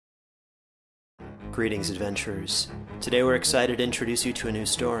Greetings, adventurers. Today we're excited to introduce you to a new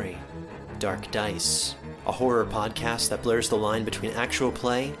story, Dark Dice, a horror podcast that blurs the line between actual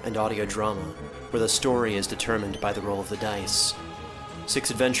play and audio drama, where the story is determined by the roll of the dice.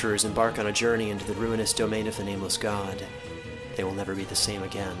 6 adventurers embark on a journey into the ruinous domain of the Nameless God. They will never be the same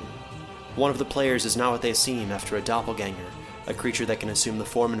again. One of the players is not what they seem after a doppelganger, a creature that can assume the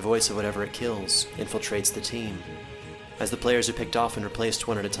form and voice of whatever it kills, infiltrates the team. As the players are picked off and replaced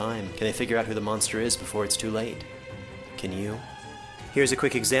one at a time, can they figure out who the monster is before it's too late? Can you? Here's a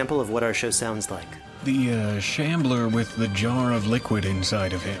quick example of what our show sounds like. The shambler with the jar of liquid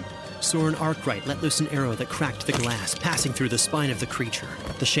inside of him. Soren Arkwright let loose an arrow that cracked the glass, passing through the spine of the creature.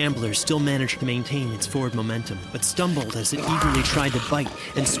 The shambler still managed to maintain its forward momentum, but stumbled as it eagerly tried to bite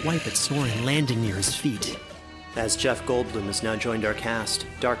and swipe at Soren, landing near his feet. As Jeff Goldblum has now joined our cast,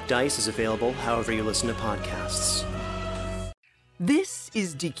 Dark Dice is available however you listen to podcasts. This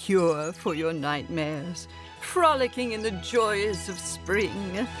is the cure for your nightmares, frolicking in the joys of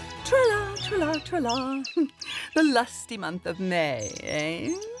spring. Tra-la, tra-la, tra-la. The lusty month of May,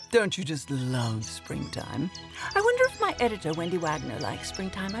 eh? Don't you just love springtime? I wonder if my editor, Wendy Wagner, likes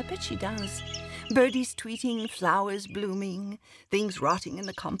springtime. I bet she does. Birdies tweeting, flowers blooming, things rotting in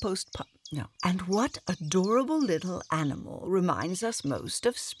the compost pile. No. And what adorable little animal reminds us most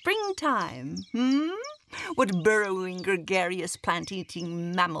of springtime? What burrowing, gregarious,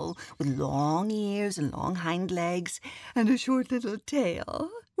 plant-eating mammal with long ears and long hind legs and a short little tail?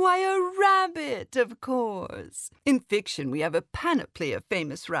 Why, a rabbit, of course. In fiction, we have a panoply of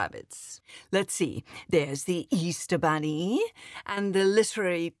famous rabbits. Let's see. There's the Easter Bunny and the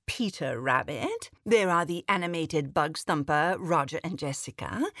literary Peter Rabbit. There are the animated Bugs Thumper, Roger and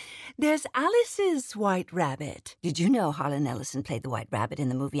Jessica. There's Alice's White Rabbit. Did you know Harlan Ellison played the White Rabbit in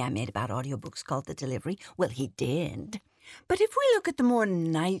the movie I made about audiobooks called The Delivery? Well, he did. But if we look at the more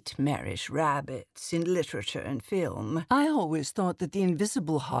nightmarish rabbits in literature and film, I always thought that the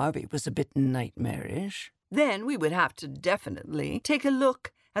Invisible Harvey was a bit nightmarish. Then we would have to definitely take a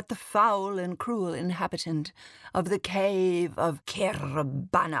look at the foul and cruel inhabitant of the cave of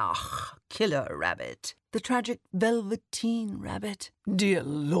Kerbanach, Killer Rabbit, the tragic Velveteen Rabbit. Dear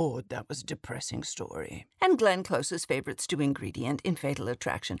Lord, that was a depressing story. And Glenn Close's favorite stew ingredient in Fatal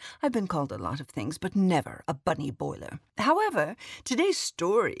Attraction. I've been called a lot of things, but never a bunny boiler. However, today's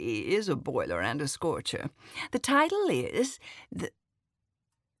story is a boiler and a scorcher. The title is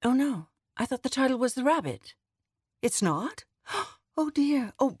Oh no, I thought the title was The Rabbit. It's not? Oh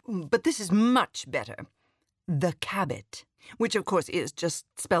dear. Oh, but this is much better. The Cabbit, which of course is just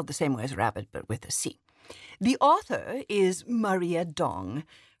spelled the same way as rabbit, but with a C. The author is Maria Dong.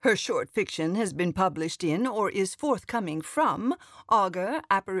 Her short fiction has been published in or is forthcoming from Augur,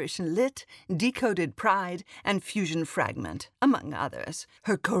 Apparition Lit, Decoded Pride, and Fusion Fragment, among others.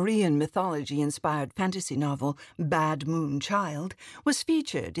 Her Korean mythology-inspired fantasy novel, Bad Moon Child, was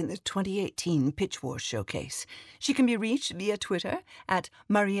featured in the 2018 Pitch Wars Showcase. She can be reached via Twitter at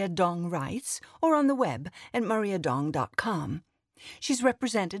Maria Dong Writes or on the web at mariadong.com. She's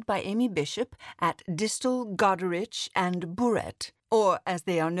represented by Amy Bishop at Distel, Goderich, and Buret, or as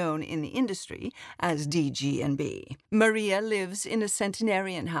they are known in the industry as DG&B. Maria lives in a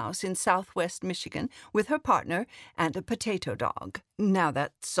centenarian house in southwest Michigan with her partner and a potato dog. Now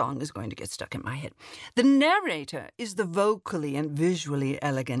that song is going to get stuck in my head. The narrator is the vocally and visually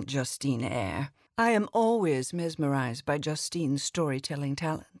elegant Justine Eyre. I am always mesmerized by Justine's storytelling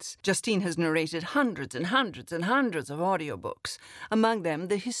talents. Justine has narrated hundreds and hundreds and hundreds of audiobooks, among them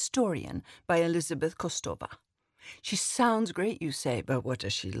The Historian by Elizabeth Kostova. She sounds great, you say, but what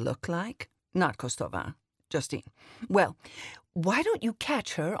does she look like? Not Kostova, Justine. Well, why don't you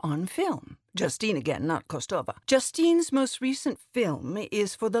catch her on film? Justine again, not Kostova. Justine's most recent film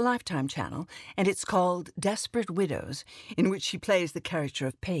is for the Lifetime channel, and it's called Desperate Widows, in which she plays the character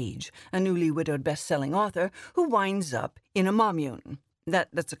of Paige, a newly widowed best-selling author who winds up in a mommune.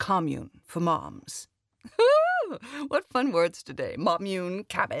 That's a commune for moms. What fun words today. Mommune,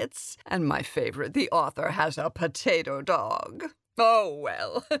 Cabbits, and my favorite, the author has a potato dog. Oh,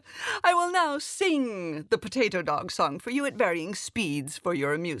 well, I will now sing the potato dog song for you at varying speeds for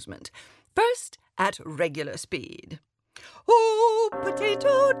your amusement. First, at regular speed. Oh,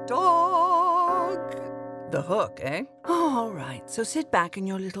 potato dog. The hook, eh? All right, so sit back in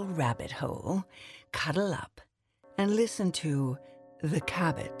your little rabbit hole, cuddle up, and listen to The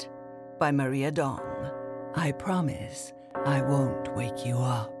Cabbit by Maria Dong. I promise I won't wake you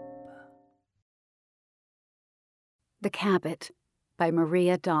up. The Cabbit by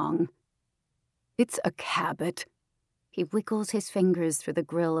Maria Dong. It's a Cabbit. He wiggles his fingers through the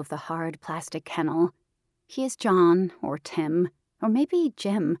grill of the hard plastic kennel. He is John, or Tim, or maybe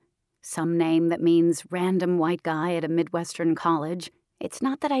Jim. Some name that means random white guy at a Midwestern college. It's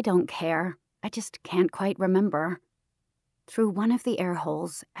not that I don't care. I just can't quite remember. Through one of the air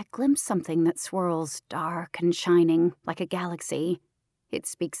holes, I glimpse something that swirls dark and shining like a galaxy. It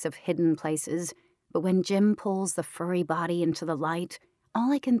speaks of hidden places, but when Jim pulls the furry body into the light,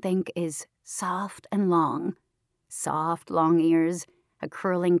 all I can think is soft and long. Soft, long ears, a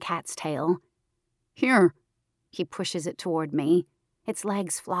curling cat's tail. Here. He pushes it toward me. Its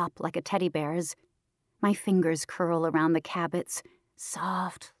legs flop like a teddy bear's. My fingers curl around the Cabbit's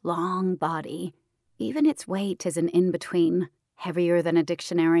soft, long body. Even its weight is an in-between, heavier than a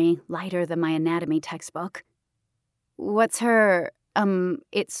dictionary, lighter than my anatomy textbook. What's her,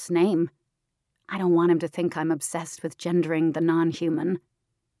 its name? I don't want him to think I'm obsessed with gendering the non-human.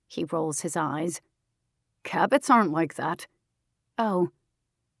 He rolls his eyes. Cabbits aren't like that. Oh.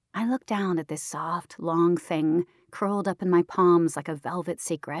 I look down at this soft, long thing, curled up in my palms like a velvet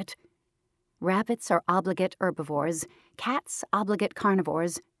secret. Rabbits are obligate herbivores, cats obligate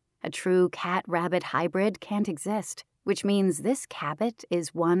carnivores. A true cat-rabbit hybrid can't exist, which means this Cabbit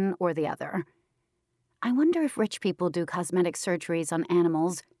is one or the other. I wonder if rich people do cosmetic surgeries on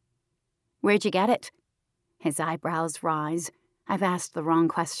animals. Where'd you get it? His eyebrows rise. I've asked the wrong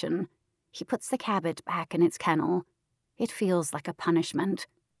question. He puts the Cabbit back in its kennel. It feels like a punishment.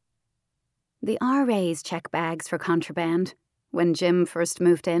 The RAs check bags for contraband. When Jim first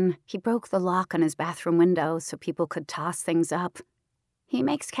moved in, he broke the lock on his bathroom window so people could toss things up. He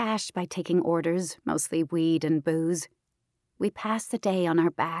makes cash by taking orders, mostly weed and booze. We pass the day on our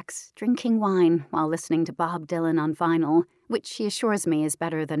backs, drinking wine while listening to Bob Dylan on vinyl, which he assures me is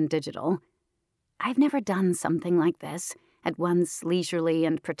better than digital. I've never done something like this, at once leisurely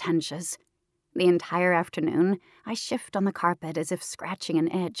and pretentious. The entire afternoon, I shift on the carpet as if scratching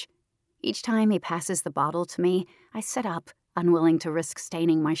an itch. Each time he passes the bottle to me, I sit up, unwilling to risk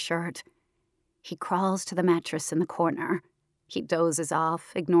staining my shirt. He crawls to the mattress in the corner. He dozes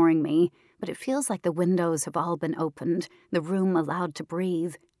off, ignoring me, but it feels like the windows have all been opened, the room allowed to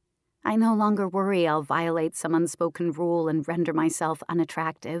breathe. I no longer worry I'll violate some unspoken rule and render myself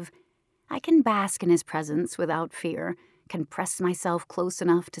unattractive. I can bask in his presence without fear, can press myself close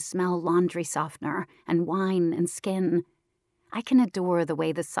enough to smell laundry softener and wine and skin. I can adore the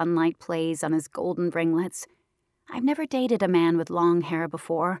way the sunlight plays on his golden ringlets. I've never dated a man with long hair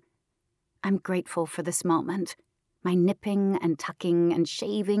before. I'm grateful for this moment. My nipping and tucking and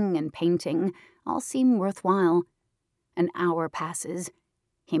shaving and painting all seem worthwhile. An hour passes.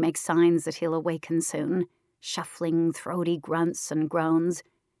 He makes signs that he'll awaken soon, shuffling, throaty grunts and groans.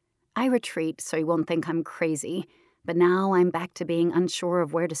 I retreat so he won't think I'm crazy, but now I'm back to being unsure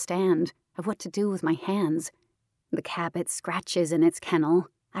of where to stand, of what to do with my hands. The Cabbit scratches in its kennel.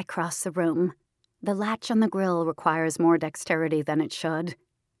 I cross the room. The latch on the grill requires more dexterity than it should.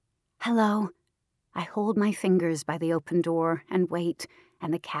 Hello. I hold my fingers by the open door and wait,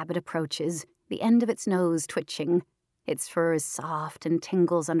 and the Cabbit approaches, the end of its nose twitching. Its fur is soft and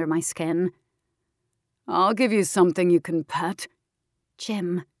tingles under my skin. I'll give you something you can pet.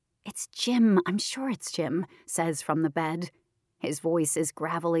 Jim. It's Jim. I'm sure it's Jim, says from the bed. His voice is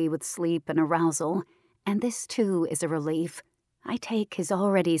gravelly with sleep and arousal, and this, too, is a relief. I take his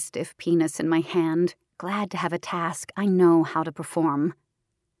already stiff penis in my hand, glad to have a task I know how to perform.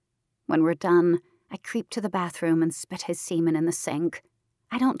 When we're done, I creep to the bathroom and spit his semen in the sink.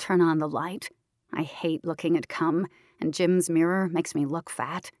 I don't turn on the light. I hate looking at cum, and Jim's mirror makes me look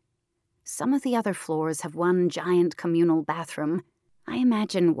fat. Some of the other floors have one giant communal bathroom. I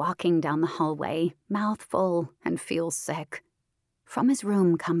imagine walking down the hallway, mouth full, and feel sick. From his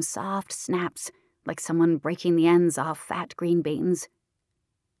room come soft snaps, like someone breaking the ends off fat green beans.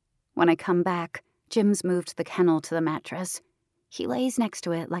 When I come back, Jim's moved the kennel to the mattress. He lays next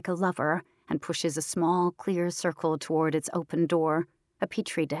to it like a lover and pushes a small, clear circle toward its open door, a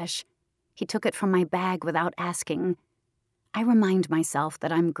petri dish. He took it from my bag without asking. I remind myself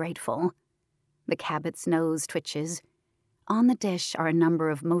that I'm grateful. The Cabbit's nose twitches. On the dish are a number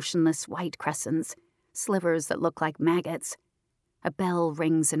of motionless white crescents, slivers that look like maggots. A bell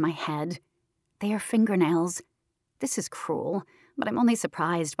rings in my head. They are fingernails. This is cruel, but I'm only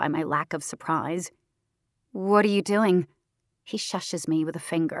surprised by my lack of surprise. What are you doing? He shushes me with a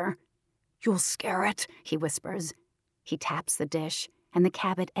finger. You'll scare it, he whispers. He taps the dish, and the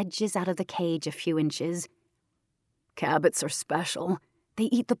Cabbit edges out of the cage a few inches. Cabbits are special. They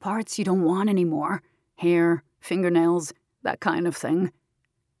eat the parts you don't want anymore. Hair, fingernails, that kind of thing.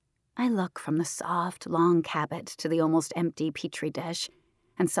 I look from the soft, long Cabbit to the almost empty petri dish,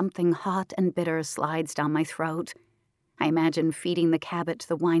 and something hot and bitter slides down my throat. I imagine feeding the Cabbit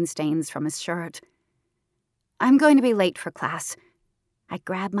the wine stains from his shirt. I'm going to be late for class. I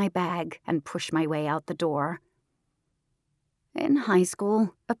grab my bag and push my way out the door. In high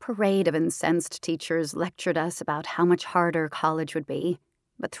school, a parade of incensed teachers lectured us about how much harder college would be.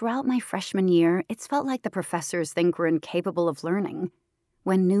 But throughout my freshman year, it's felt like the professors think we're incapable of learning.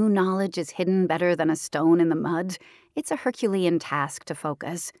 When new knowledge is hidden better than a stone in the mud, it's a Herculean task to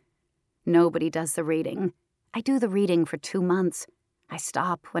focus. Nobody does the reading. I do the reading for 2 months. I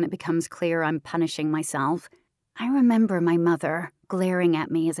stop when it becomes clear I'm punishing myself. I remember my mother glaring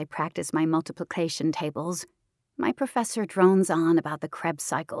at me as I practice my multiplication tables. My professor drones on about the Krebs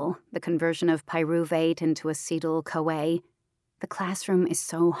cycle, the conversion of pyruvate into acetyl-CoA. The classroom is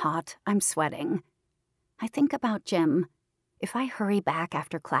so hot, I'm sweating. I think about Jim. If I hurry back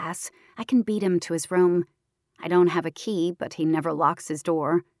after class, I can beat him to his room. I don't have a key, but he never locks his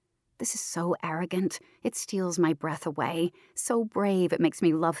door. This is so arrogant, it steals my breath away. So brave, it makes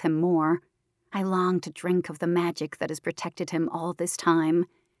me love him more. I long to drink of the magic that has protected him all this time.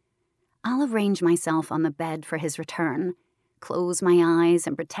 I'll arrange myself on the bed for his return, close my eyes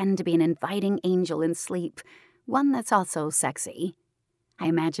and pretend to be an inviting angel in sleep, one that's also sexy. I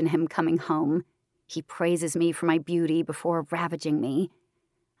imagine him coming home. He praises me for my beauty before ravaging me.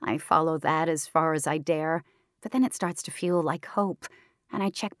 I follow that as far as I dare, but then it starts to feel like hope, and I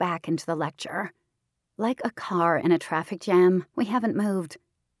check back into the lecture. Like a car in a traffic jam, we haven't moved.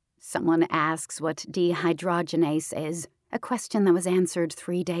 Someone asks what dehydrogenase is, a question that was answered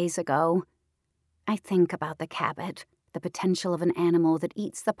 3 days ago. I think about the Cabbit, the potential of an animal that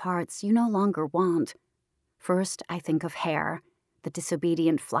eats the parts you no longer want. First, I think of hair, the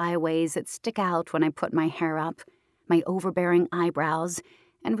disobedient flyaways that stick out when I put my hair up, my overbearing eyebrows,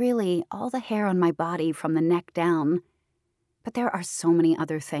 and really all the hair on my body from the neck down. But there are so many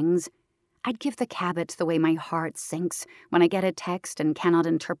other things. I'd give the Cabbit the way my heart sinks when I get a text and cannot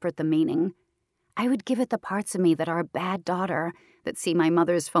interpret the meaning. I would give it the parts of me that are a bad daughter, that see my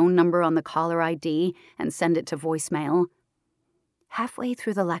mother's phone number on the caller ID and send it to voicemail. Halfway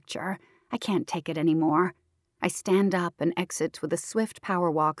through the lecture, I can't take it anymore. I stand up and exit with a swift power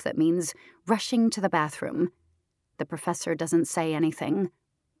walk that means rushing to the bathroom. The professor doesn't say anything.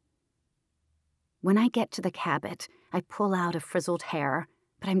 When I get to the Cabbit, I pull out a frizzled hair,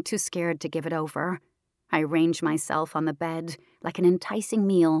 but I'm too scared to give it over. I arrange myself on the bed like an enticing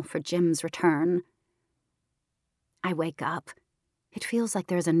meal for Jim's return. I wake up. It feels like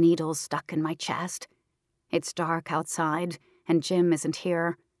there's a needle stuck in my chest. It's dark outside, and Jim isn't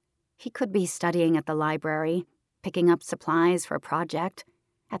here. He could be studying at the library, picking up supplies for a project,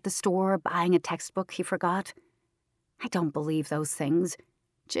 at the store buying a textbook he forgot. I don't believe those things.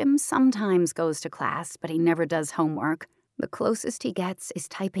 Jim sometimes goes to class, but he never does homework. The closest he gets is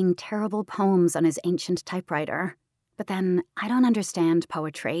typing terrible poems on his ancient typewriter. But then, I don't understand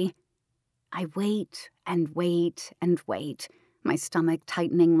poetry. I wait and wait and wait, my stomach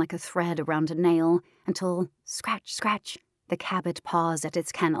tightening like a thread around a nail, until, scratch, scratch, the Cabbit paws at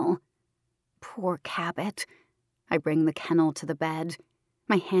its kennel. Poor Cabbit. I bring the kennel to the bed.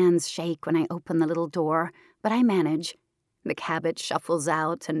 My hands shake when I open the little door, but I manage. The Cabbit shuffles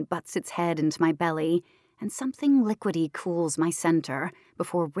out and butts its head into my belly, and something liquidy cools my center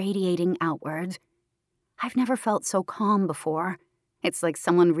before radiating outward. I've never felt so calm before. It's like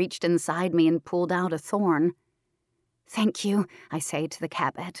someone reached inside me and pulled out a thorn. "Thank you," I say to the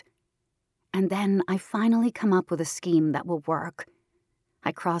Cabbit. And then I finally come up with a scheme that will work.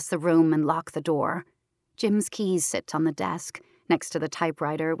 I cross the room and lock the door. Jim's keys sit on the desk, next to the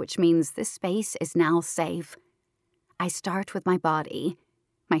typewriter, which means this space is now safe. I start with my body.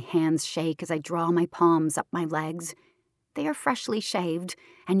 My hands shake as I draw my palms up my legs. They are freshly shaved,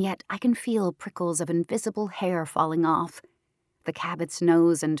 and yet I can feel prickles of invisible hair falling off. The Cabbit's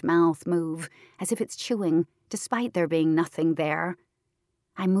nose and mouth move, as if it's chewing, despite there being nothing there.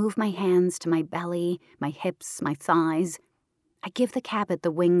 I move my hands to my belly, my hips, my thighs. I give the Cabbit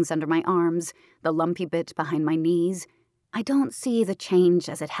the wings under my arms, the lumpy bit behind my knees. I don't see the change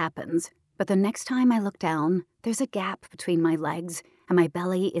as it happens, but the next time I look down, there's a gap between my legs, and my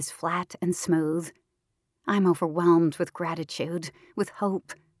belly is flat and smooth. I'm overwhelmed with gratitude, with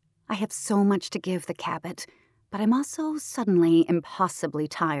hope. I have so much to give the Cabbit, but I'm also suddenly impossibly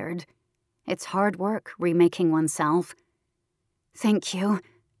tired. It's hard work remaking oneself. "Thank you."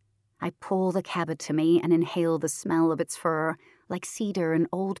 I pull the Cabbit to me and inhale the smell of its fur, like cedar and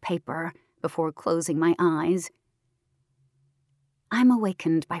old paper, before closing my eyes. I'm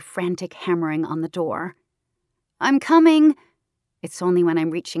awakened by frantic hammering on the door. "I'm coming!" It's only when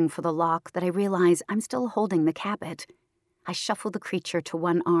I'm reaching for the lock that I realize I'm still holding the Cabbit. I shuffle the creature to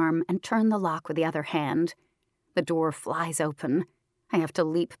one arm and turn the lock with the other hand. The door flies open. I have to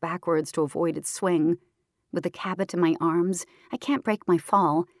leap backwards to avoid its swing. With the Cabbit in my arms, I can't break my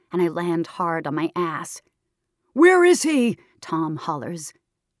fall, and I land hard on my ass. "Where is he?" Tom hollers.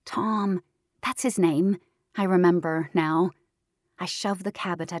 Tom, that's his name. I remember now. I shove the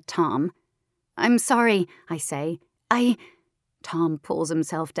Cabbit at Tom. "I'm sorry," I say. Tom pulls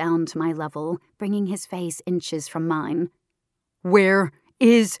himself down to my level, bringing his face inches from mine. "Where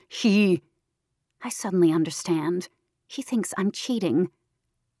is he?" I suddenly understand. He thinks I'm cheating.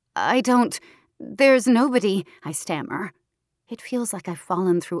 There's nobody," I stammer. It feels like I've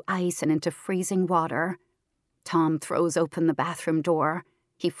fallen through ice and into freezing water. Tom throws open the bathroom door.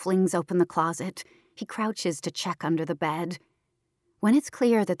 He flings open the closet. He crouches to check under the bed. When it's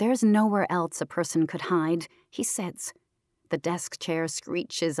clear that there's nowhere else a person could hide, he sits. The desk chair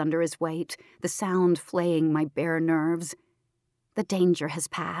screeches under his weight, the sound flaying my bare nerves. The danger has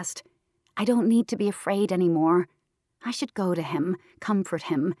passed. I don't need to be afraid anymore. I should go to him, comfort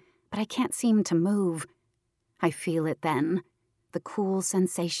him, but I can't seem to move. I feel it then. The cool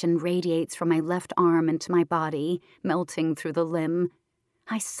sensation radiates from my left arm into my body, melting through the limb.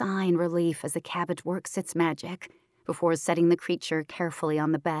 I sigh in relief as the Cabbit works its magic, before setting the creature carefully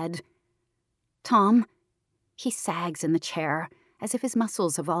on the bed. "Tom?" He sags in the chair, as if his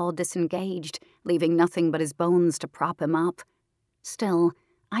muscles have all disengaged, leaving nothing but his bones to prop him up. Still,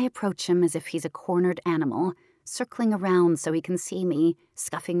 I approach him as if he's a cornered animal, circling around so he can see me,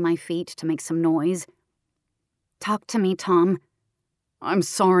 scuffing my feet to make some noise. "Talk to me, Tom." "I'm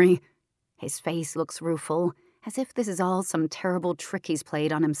sorry." His face looks rueful, as if this is all some terrible trick he's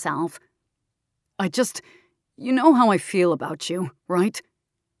played on himself. You know how I feel about you, right?"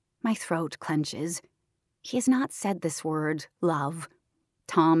 My throat clenches. He has not said this word, love.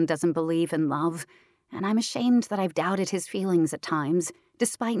 Tom doesn't believe in love, and I'm ashamed that I've doubted his feelings at times,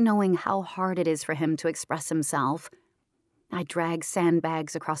 despite knowing how hard it is for him to express himself. I drag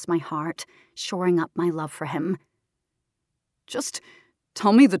sandbags across my heart, shoring up my love for him. "Just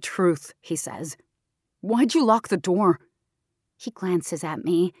tell me the truth," he says. "Why'd you lock the door?" He glances at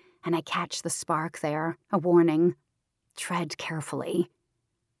me, and I catch the spark there, a warning. Tread carefully.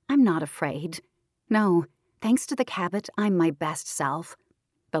 I'm not afraid. No, thanks to the Cabbit, I'm my best self.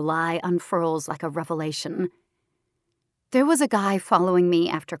 The lie unfurls like a revelation. "There was a guy following me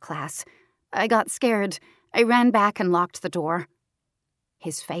after class. I got scared. I ran back and locked the door."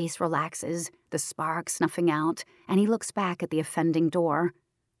 His face relaxes, the spark snuffing out, and he looks back at the offending door.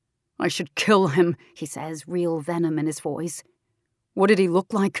 "I should kill him," he says, real venom in his voice. "What did he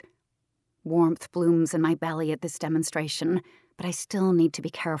look like?" Warmth blooms in my belly at this demonstration, but I still need to be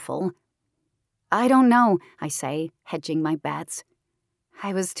careful. "I don't know," I say, hedging my bets.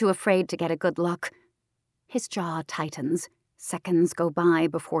 "I was too afraid to get a good look." His jaw tightens. Seconds go by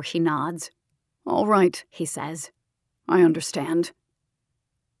before he nods. "All right," he says. "I understand."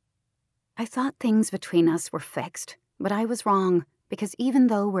 I thought things between us were fixed, but I was wrong, because even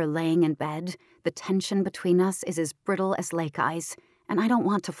though we're laying in bed, the tension between us is as brittle as lake ice, and I don't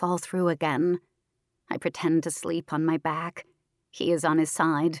want to fall through again. I pretend to sleep on my back. He is on his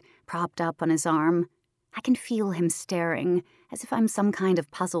side, propped up on his arm. I can feel him staring, as if I'm some kind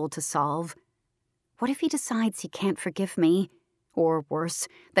of puzzle to solve. What if he decides he can't forgive me? Or worse,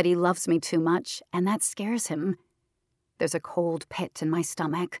 that he loves me too much, and that scares him? There's a cold pit in my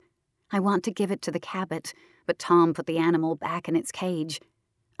stomach. I want to give it to the Cabbit, but Tom put the animal back in its cage.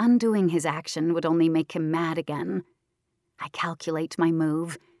 Undoing his action would only make him mad again. I calculate my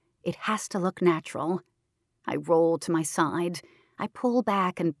move. It has to look natural. I roll to my side. I pull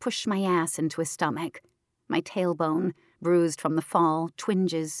back and push my ass into his stomach. My tailbone, bruised from the fall,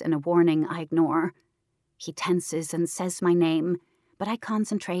 twinges in a warning I ignore. He tenses and says my name, but I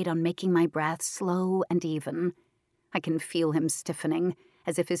concentrate on making my breath slow and even. I can feel him stiffening,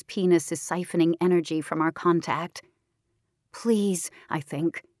 as if his penis is siphoning energy from our contact. "Please," I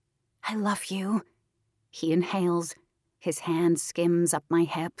think. "I love you." He inhales. His hand skims up my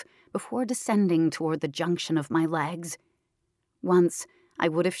hip before descending toward the junction of my legs. Once, I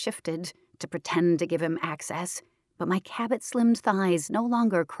would have shifted to pretend to give him access, but my Cabbit-slimmed thighs no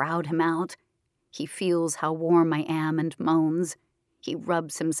longer crowd him out. He feels how warm I am and moans. He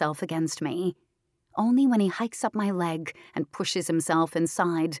rubs himself against me. Only when he hikes up my leg and pushes himself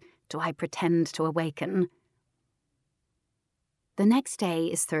inside do I pretend to awaken. The next day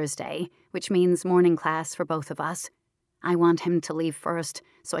is Thursday, which means morning class for both of us. I want him to leave first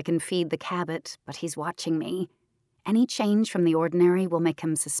so I can feed the Cabbit, but he's watching me. Any change from the ordinary will make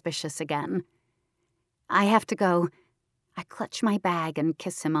him suspicious again. "I have to go." I clutch my bag and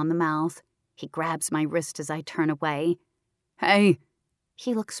kiss him on the mouth. He grabs my wrist as I turn away. "Hey."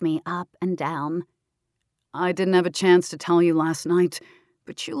 He looks me up and down. "I didn't have a chance to tell you last night,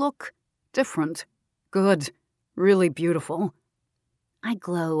 but you look different. Good. Really beautiful. I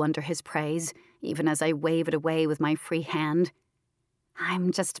glow under his praise, even as I wave it away with my free hand.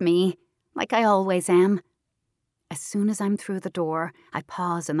 I'm just me, like I always am. As soon as I'm through the door, I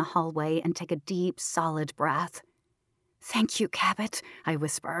pause in the hallway and take a deep, solid breath. Thank you, Cabbit, I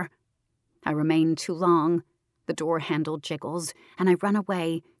whisper. I remain too long. The door handle jiggles, and I run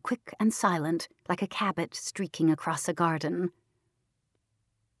away, quick and silent, like a Cabbit streaking across a garden.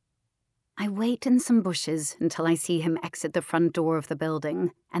 I wait in some bushes until I see him exit the front door of the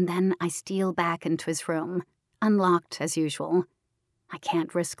building, and then I steal back into his room, unlocked as usual. I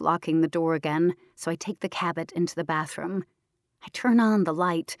can't risk locking the door again, so I take the Cabbit into the bathroom. I turn on the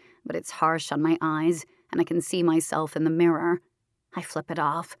light, but it's harsh on my eyes, and I can see myself in the mirror. I flip it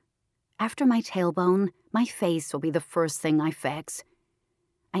off. After my tailbone, my face will be the first thing I fix.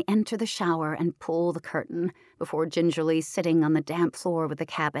 I enter the shower and pull the curtain before gingerly sitting on the damp floor with the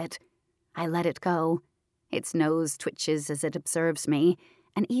Cabbit. I let it go. Its nose twitches as it observes me,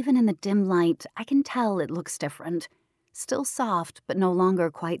 and even in the dim light, I can tell it looks different. Still soft, but no longer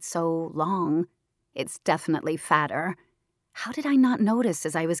quite so long. It's definitely fatter. How did I not notice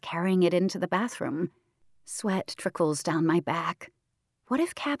as I was carrying it into the bathroom? Sweat trickles down my back. What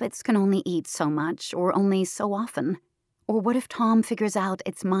if Cabbits can only eat so much, or only so often? Or what if Tom figures out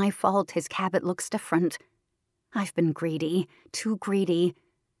it's my fault his Cabbit looks different? I've been greedy, too greedy.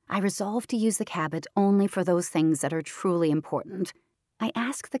 I resolve to use the Cabbit only for those things that are truly important. I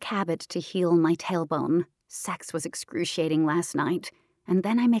ask the Cabbit to heal my tailbone. Sex was excruciating last night. And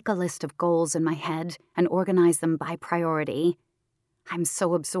then I make a list of goals in my head and organize them by priority. I'm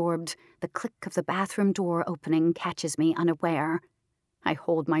so absorbed, the click of the bathroom door opening catches me unaware. I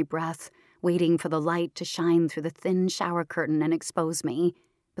hold my breath, waiting for the light to shine through the thin shower curtain and expose me,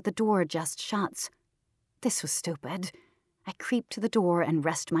 but the door just shuts. This was stupid. I creep to the door and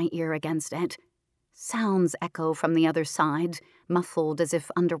rest my ear against it. Sounds echo from the other side, muffled as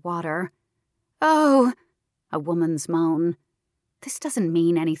if underwater. "Oh!" A woman's moan. This doesn't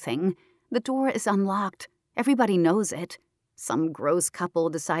mean anything. The door is unlocked. Everybody knows it. Some gross couple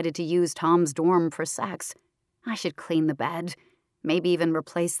decided to use Tom's dorm for sex. I should clean the bed. Maybe even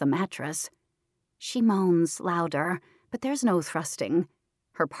replace the mattress. She moans louder, but there's no thrusting.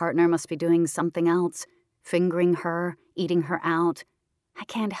 Her partner must be doing something else. Fingering her, eating her out. I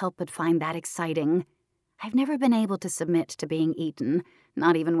can't help but find that exciting. I've never been able to submit to being eaten,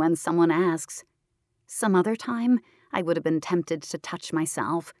 not even when someone asks. Some other time, I would have been tempted to touch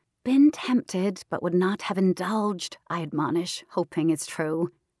myself. Been tempted, but would not have indulged, I admonish, hoping it's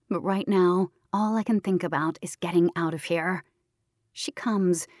true. But right now, all I can think about is getting out of here. She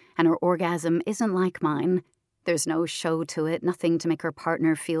comes, and her orgasm isn't like mine. There's no show to it, nothing to make her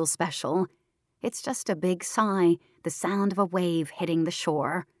partner feel special. It's just a big sigh, the sound of a wave hitting the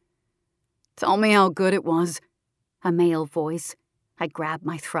shore. "Tell me how good it was." A male voice. I grab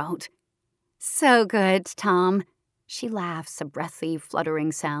my throat. "So good, Tom." She laughs, a breathy,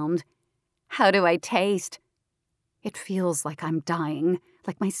 fluttering sound. "How do I taste?" It feels like I'm dying,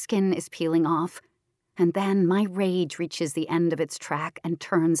 like my skin is peeling off. And then my rage reaches the end of its track and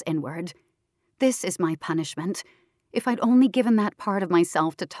turns inward. This is my punishment. If I'd only given that part of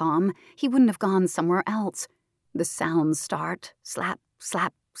myself to Tom, he wouldn't have gone somewhere else. The sounds start. Slap,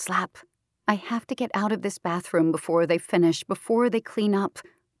 slap, slap. I have to get out of this bathroom before they finish, before they clean up,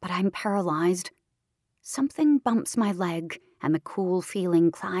 but I'm paralyzed. Something bumps my leg, and the cool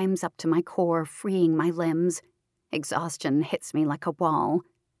feeling climbs up to my core, freeing my limbs. Exhaustion hits me like a wall.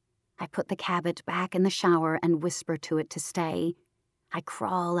 I put the Cabbit back in the shower and whisper to it to stay. I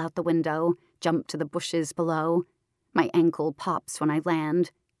crawl out the window, jump to the bushes below. My ankle pops when I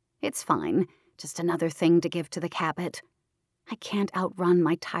land. It's fine, just another thing to give to the Cabbit. I can't outrun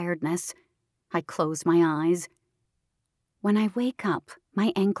my tiredness. I close my eyes. When I wake up,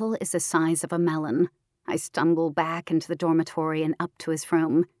 my ankle is the size of a melon. I stumble back into the dormitory and up to his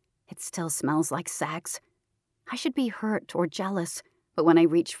room. It still smells like sex. I should be hurt or jealous, but when I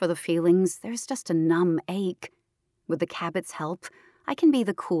reach for the feelings, there's just a numb ache. With the Cabbit's help, I can be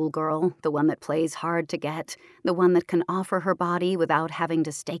the cool girl, the one that plays hard to get, the one that can offer her body without having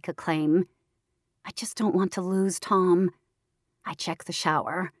to stake a claim. I just don't want to lose Tom. I check the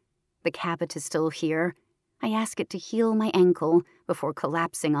shower. The Cabbit is still here. I ask it to heal my ankle before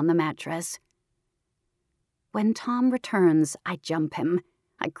collapsing on the mattress. When Tom returns, I jump him.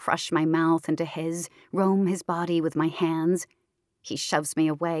 I crush my mouth into his, roam his body with my hands. He shoves me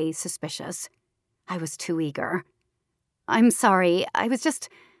away, suspicious. I was too eager. "I'm sorry, I was just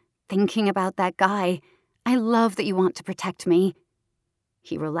thinking about that guy. I love that you want to protect me."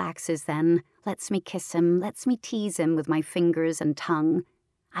 He relaxes then, lets me kiss him, lets me tease him with my fingers and tongue.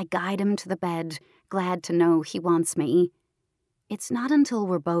 I guide him to the bed, glad to know he wants me. It's not until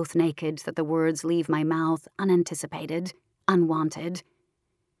we're both naked that the words leave my mouth unanticipated, unwanted.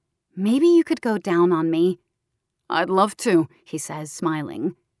 "Maybe you could go down on me." "I'd love to," he says,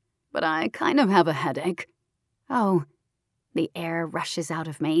 smiling. "But I kind of have a headache." "Oh." The air rushes out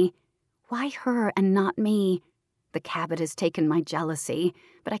of me. Why her and not me? The Cabbit has taken my jealousy,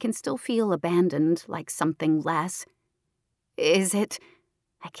 but I can still feel abandoned, like something less. Is it?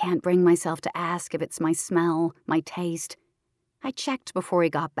 I can't bring myself to ask if it's my smell, my taste. I checked before he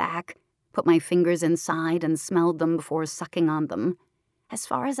got back, put my fingers inside and smelled them before sucking on them. As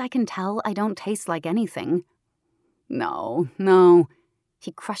far as I can tell, I don't taste like anything. No.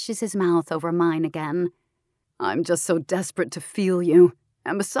 He crushes his mouth over mine again. "I'm just so desperate to feel you.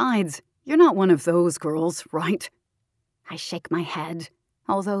 And besides, you're not one of those girls, right?" I shake my head,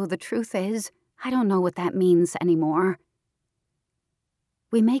 although the truth is, I don't know what that means anymore.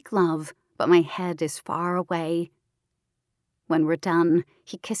 We make love, but my head is far away. When we're done,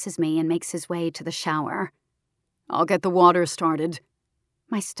 he kisses me and makes his way to the shower. "I'll get the water started."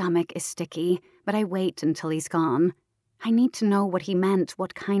 My stomach is sticky, but I wait until he's gone. I need to know what he meant,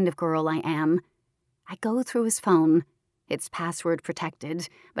 what kind of girl I am. I go through his phone. It's password protected,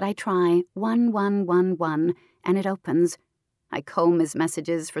 but I try 1111 and it opens. I comb his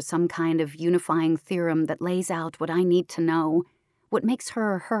messages for some kind of unifying theorem that lays out what I need to know, what makes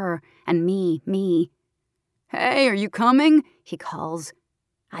her her and me me. "Hey, are you coming?" he calls.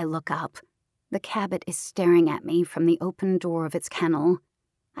 I look up. The Cabbit is staring at me from the open door of its kennel.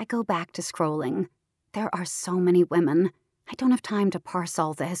 I go back to scrolling. There are so many women. I don't have time to parse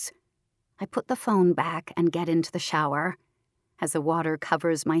all this. I put the phone back and get into the shower. As the water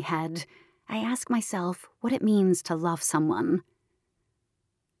covers my head, I ask myself what it means to love someone.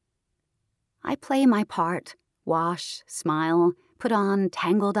 I play my part, wash, smile, put on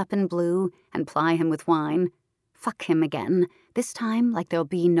Tangled Up in Blue, and ply him with wine. Fuck him again, this time like there'll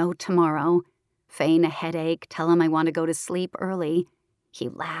be no tomorrow. Feign a headache, tell him I want to go to sleep early. He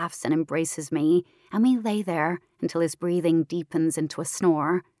laughs and embraces me, and we lay there until his breathing deepens into a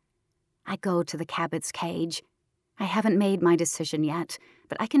snore. I go to the Cabbit's cage. I haven't made my decision yet,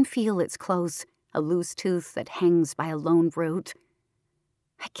 but I can feel it's close, a loose tooth that hangs by a lone root.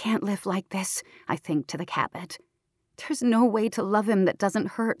 I can't live like this, I think to the Cabbit. There's no way to love him that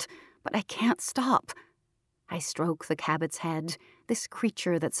doesn't hurt, but I can't stop. I stroke the Cabbit's head, this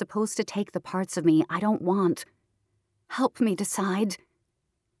creature that's supposed to take the parts of me I don't want. Help me decide.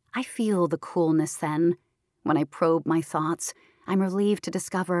 I feel the coolness then. When I probe my thoughts, I'm relieved to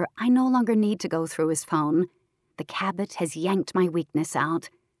discover I no longer need to go through his phone. The Cabbit has yanked my weakness out.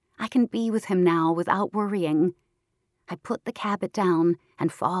 I can be with him now without worrying. I put the Cabbit down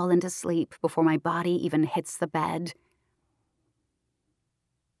and fall into sleep before my body even hits the bed.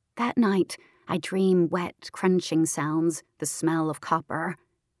 That night, I dream wet, crunching sounds, the smell of copper.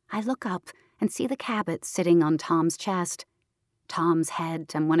 I look up and see the Cabbit sitting on Tom's chest. Tom's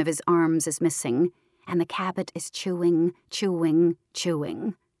head and one of his arms is missing, and the Cabbit is chewing.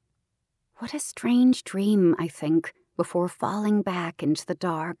 What a strange dream, I think, before falling back into the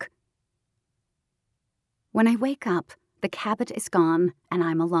dark. When I wake up, the Cabbit is gone, and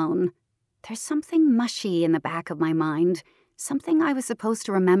I'm alone. There's something mushy in the back of my mind, something I was supposed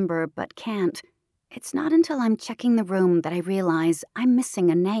to remember but can't. It's not until I'm checking the room that I realize I'm missing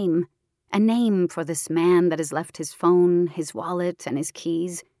a name for this man that has left his phone, his wallet, and his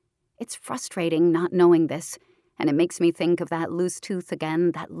keys. It's frustrating not knowing this, and it makes me think of that loose tooth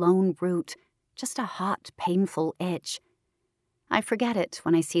again, that lone root, just a hot, painful itch. I forget it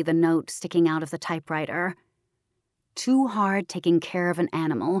when I see the note sticking out of the typewriter. Too hard taking care of an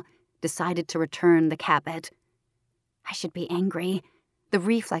animal, decided to return the Cabbit. I should be angry. The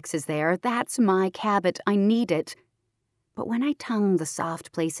reflex is there. That's my Cabbit. I need it. But when I tongue the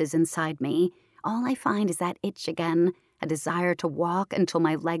soft places inside me, all I find is that itch again, a desire to walk until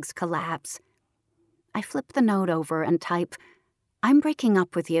my legs collapse. I flip the note over and type, "I'm breaking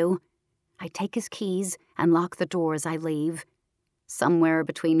up with you." I take his keys and lock the door as I leave. Somewhere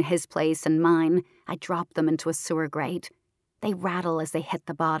between his place and mine, I drop them into a sewer grate. They rattle as they hit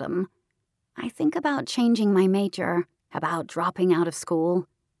the bottom. I think about changing my major, about dropping out of school.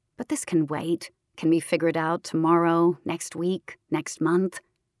 But this can wait, can be figured out tomorrow, next week, next month.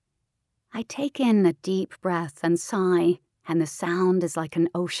 I take in a deep breath and sigh, and the sound is like an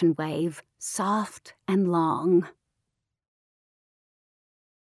ocean wave, soft and long.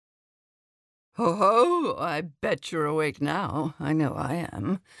 Ho, I bet you're awake now. I know I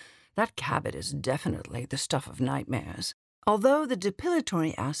am. That Cabbit is definitely the stuff of nightmares, although the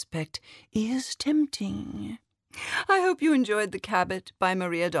depilatory aspect is tempting. I hope you enjoyed The Cabbit by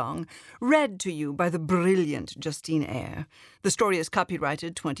Maria Dong, read to you by the brilliant Justine Eyre. The story is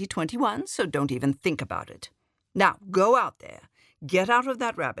copyrighted 2021, so don't even think about it. Now, go out there, get out of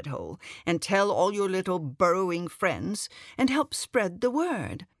that rabbit hole, and tell all your little burrowing friends, and help spread the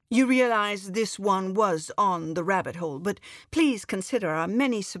word. You realize this one was on the rabbit hole, but please consider our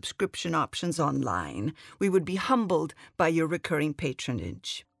many subscription options online. We would be humbled by your recurring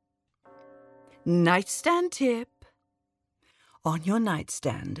patronage. Nightstand tip. On your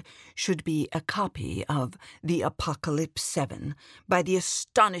nightstand should be a copy of The Apocalypse 7 by the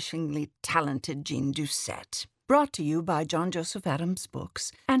astonishingly talented Jean Doucette. Brought to you by John Joseph Adams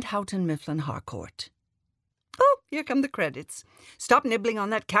Books and Houghton Mifflin Harcourt. Oh, here come the credits. Stop nibbling on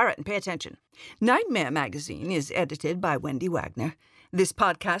that carrot and pay attention. Nightmare Magazine is edited by Wendy Wagner. This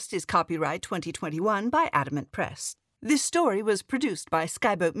podcast is copyright 2021 by Adamant Press. This story was produced by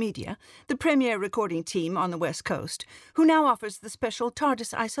Skyboat Media, the premier recording team on the West Coast, who now offers the special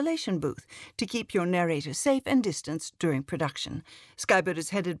TARDIS isolation booth to keep your narrator safe and distanced during production. Skyboat is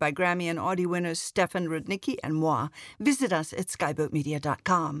headed by Grammy and Audie winners Stefan Rudnicki and moi. Visit us at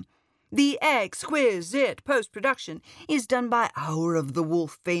skyboatmedia.com. The exquisite post-production is done by Hour of the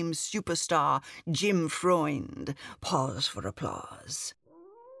Wolf fame superstar Jim Freund. Pause for applause.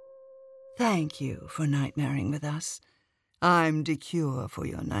 Thank you for nightmaring with us. I'm the cure for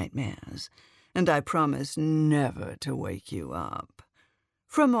your nightmares, and I promise never to wake you up.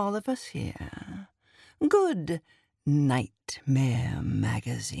 From all of us here, good Nightmare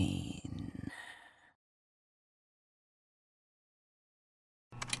Magazine.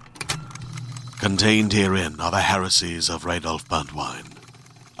 Contained herein are the heresies of Radolf Burntwine,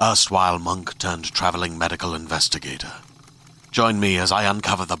 erstwhile monk turned traveling medical investigator. Join me as I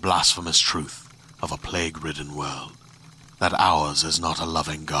uncover the blasphemous truth of a plague-ridden world, that ours is not a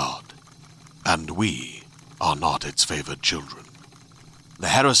loving God, and we are not its favored children. The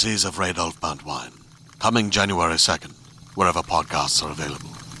heresies of Radolf Burntwine, coming January 2nd, wherever podcasts are available.